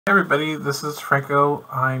Hey everybody, this is Franco.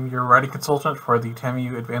 I'm your writing consultant for the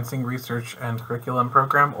TAMIU Advancing Research and Curriculum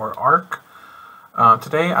Program, or ARC.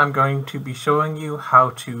 Today I'm going to be showing you how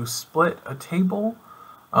to split a table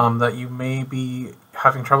that you may be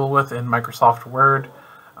having trouble with in Microsoft Word.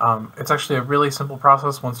 It's actually a really simple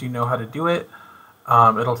process once you know how to do it.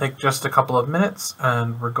 It'll take just a couple of minutes,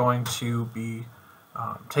 and we're going to be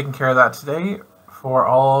taking care of that today for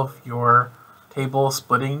all of your table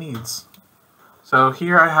splitting needs. So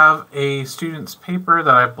here I have a student's paper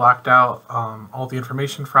that I blacked out all the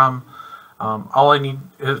information from. All I need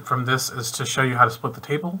from this is to show you how to split the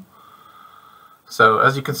table. So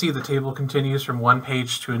as you can see, the table continues from one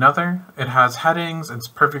page to another. It has headings. It's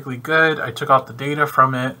perfectly good. I took out the data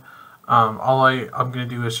from it. All I'm going to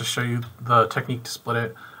do is just show you the technique to split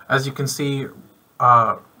it. As you can see,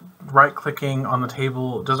 right-clicking on the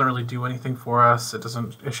table doesn't really do anything for us.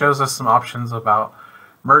 It shows us some options about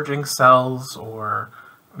merging cells or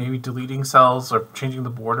maybe deleting cells or changing the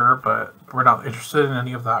border, but we're not interested in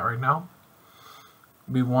any of that right now.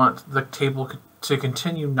 We want the table to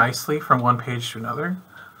continue nicely from one page to another.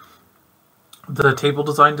 The table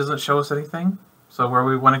design doesn't show us anything, so where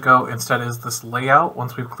we want to go instead is this layout.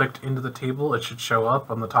 Once we've clicked into the table, it should show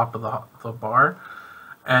up on the top of the bar,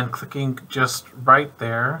 and clicking just right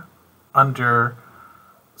there under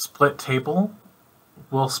split table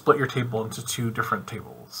will split your table into two different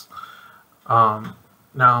tables.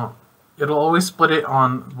 Now, it'll always split it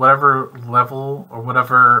on whatever level or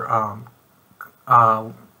whatever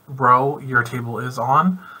row your table is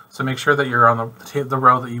on. So make sure that you're on the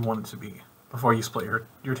row that you want it to be before you split your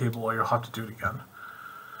table, or you'll have to do it again.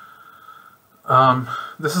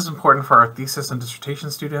 This is important for our thesis and dissertation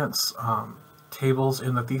students. Tables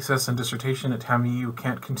in the thesis and dissertation at TAMIU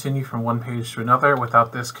can't continue from one page to another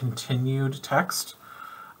without this continued text.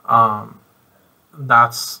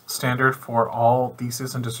 That's standard for all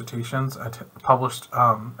theses and dissertations published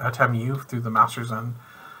at TAMIU through the master's and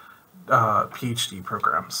PhD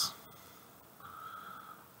programs.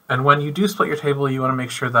 And when you do split your table, you want to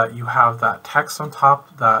make sure that you have that text on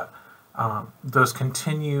top, that those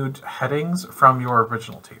continued headings from your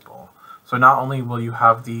original table. So not only will you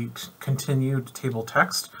have the continued table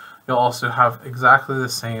text, you'll also have exactly the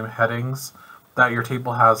same headings that your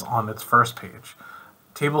table has on its first page.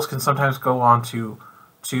 Tables can sometimes go on to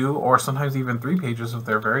 2 or sometimes even 3 pages if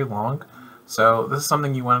they're very long. So this is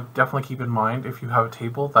something you want to definitely keep in mind if you have a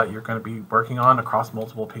table that you're going to be working on across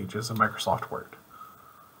multiple pages in Microsoft Word.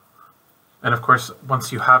 And of course,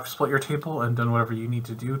 once you have split your table and done whatever you need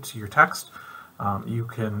to do to your text, you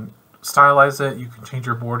can stylize it, you can change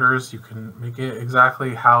your borders, you can make it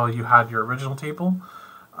exactly how you had your original table,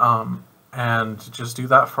 and just do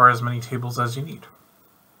that for as many tables as you need.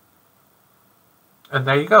 And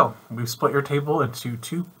there you go. We've split your table into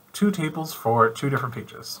two tables for 2 different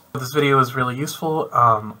pages. This video is really useful,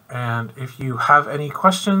 and if you have any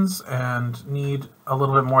questions and need a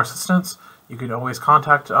little bit more assistance, you can always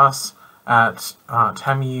contact us at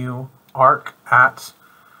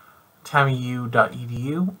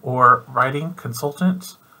tamiu@tamiu.edu or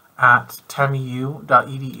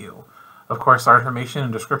writingconsultant@tamiu.edu. Of course, our information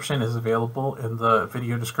and description is available in the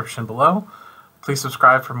video description below. Please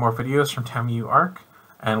subscribe for more videos from TAMIU ARC,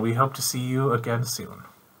 and we hope to see you again soon.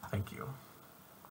 Thank you.